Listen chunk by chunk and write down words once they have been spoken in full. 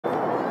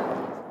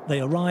They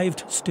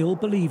arrived still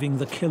believing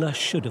the killer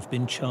should have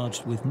been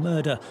charged with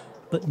murder,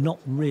 but not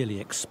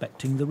really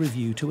expecting the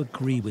review to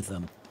agree with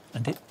them,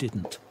 and it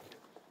didn't.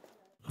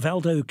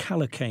 Valdo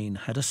Calocane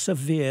had a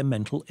severe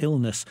mental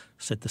illness,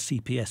 said the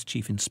CPS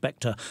chief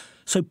inspector,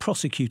 so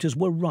prosecutors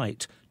were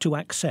right to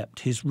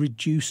accept his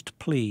reduced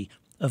plea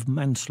of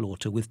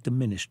manslaughter with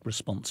diminished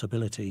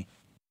responsibility.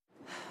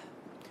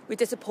 We're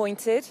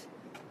disappointed,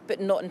 but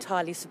not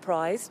entirely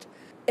surprised.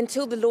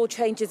 Until the law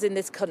changes in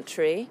this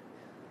country,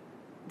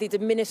 the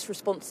diminished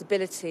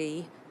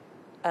responsibility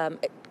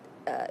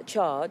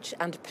charge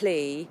and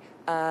plea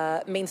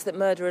means that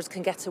murderers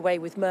can get away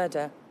with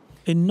murder.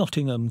 In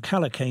Nottingham,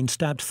 Calocane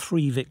stabbed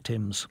 3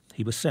 victims.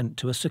 He was sent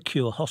to a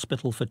secure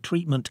hospital for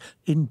treatment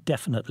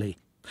indefinitely.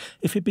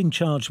 If he'd been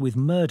charged with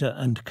murder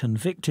and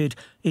convicted,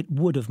 it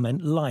would have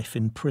meant life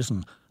in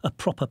prison, a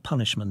proper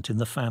punishment in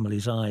the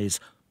family's eyes.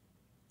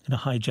 In a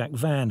hijacked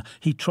van,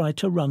 he tried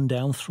to run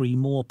down 3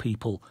 more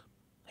people.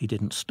 He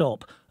didn't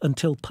stop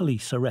until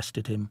police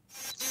arrested him.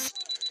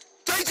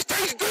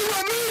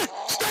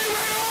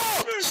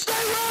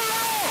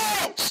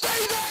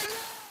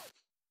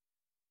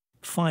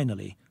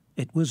 Finally,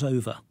 it was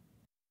over.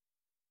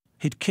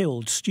 He'd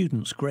killed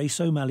students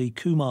Grace O'Malley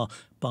Kumar,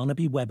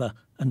 Barnaby Webber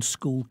and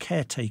school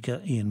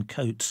caretaker Ian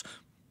Coates.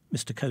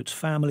 Mr Coates'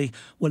 family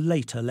were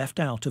later left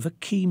out of a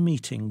key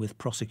meeting with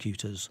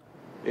prosecutors.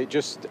 It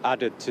just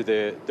added to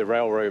the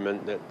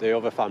railroadment that the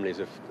other families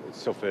have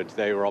suffered.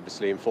 They were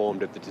obviously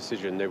informed of the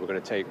decision they were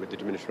going to take with the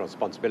diminished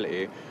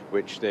responsibility,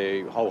 which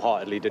they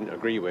wholeheartedly didn't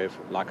agree with,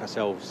 like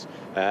ourselves,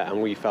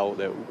 and we felt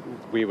that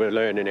we were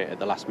learning it at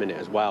the last minute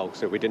as well,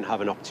 so we didn't have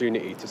an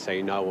opportunity to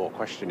say no or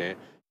question it.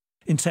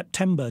 In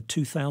September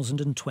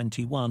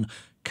 2021,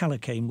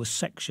 Calocane was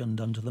sectioned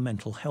under the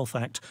Mental Health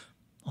Act.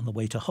 On the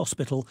way to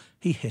hospital,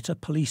 he hit a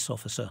police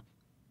officer.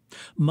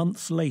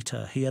 Months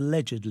later, he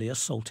allegedly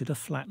assaulted a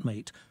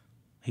flatmate.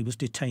 He was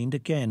detained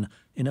again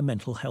in a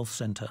mental health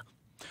centre.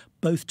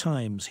 Both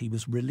times he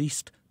was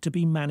released to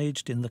be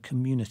managed in the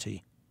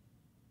community.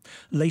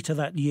 Later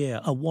that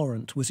year, a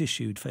warrant was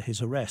issued for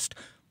his arrest.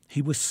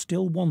 He was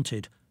still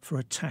wanted for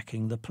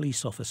attacking the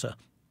police officer.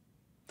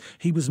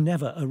 He was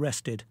never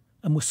arrested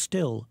and was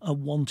still a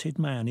wanted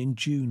man in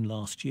June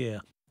last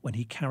year when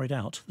he carried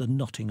out the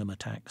Nottingham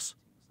attacks.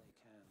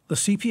 The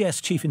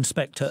CPS chief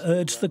inspector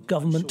urged the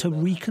government to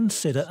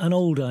reconsider an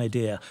old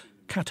idea,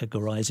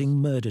 categorising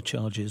murder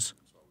charges.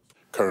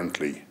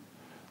 Currently,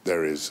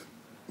 there is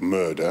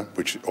murder,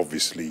 which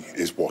obviously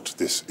is what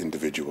this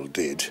individual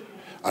did,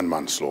 and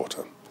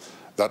manslaughter.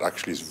 That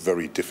actually is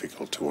very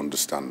difficult to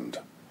understand,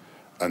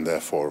 and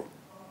therefore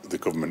the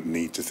government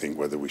need to think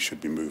whether we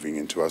should be moving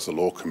into, as the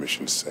Law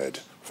Commission said,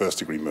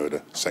 first-degree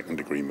murder,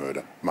 second-degree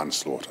murder,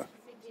 manslaughter.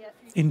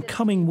 In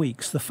coming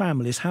weeks, the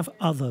families have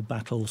other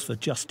battles for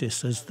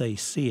justice as they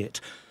see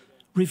it.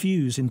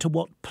 Reviews into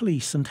what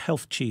police and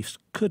health chiefs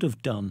could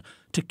have done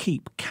to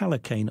keep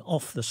Calocane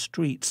off the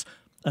streets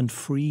and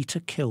free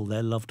to kill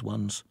their loved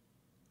ones.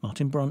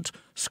 Martin Brunt,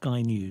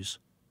 Sky News.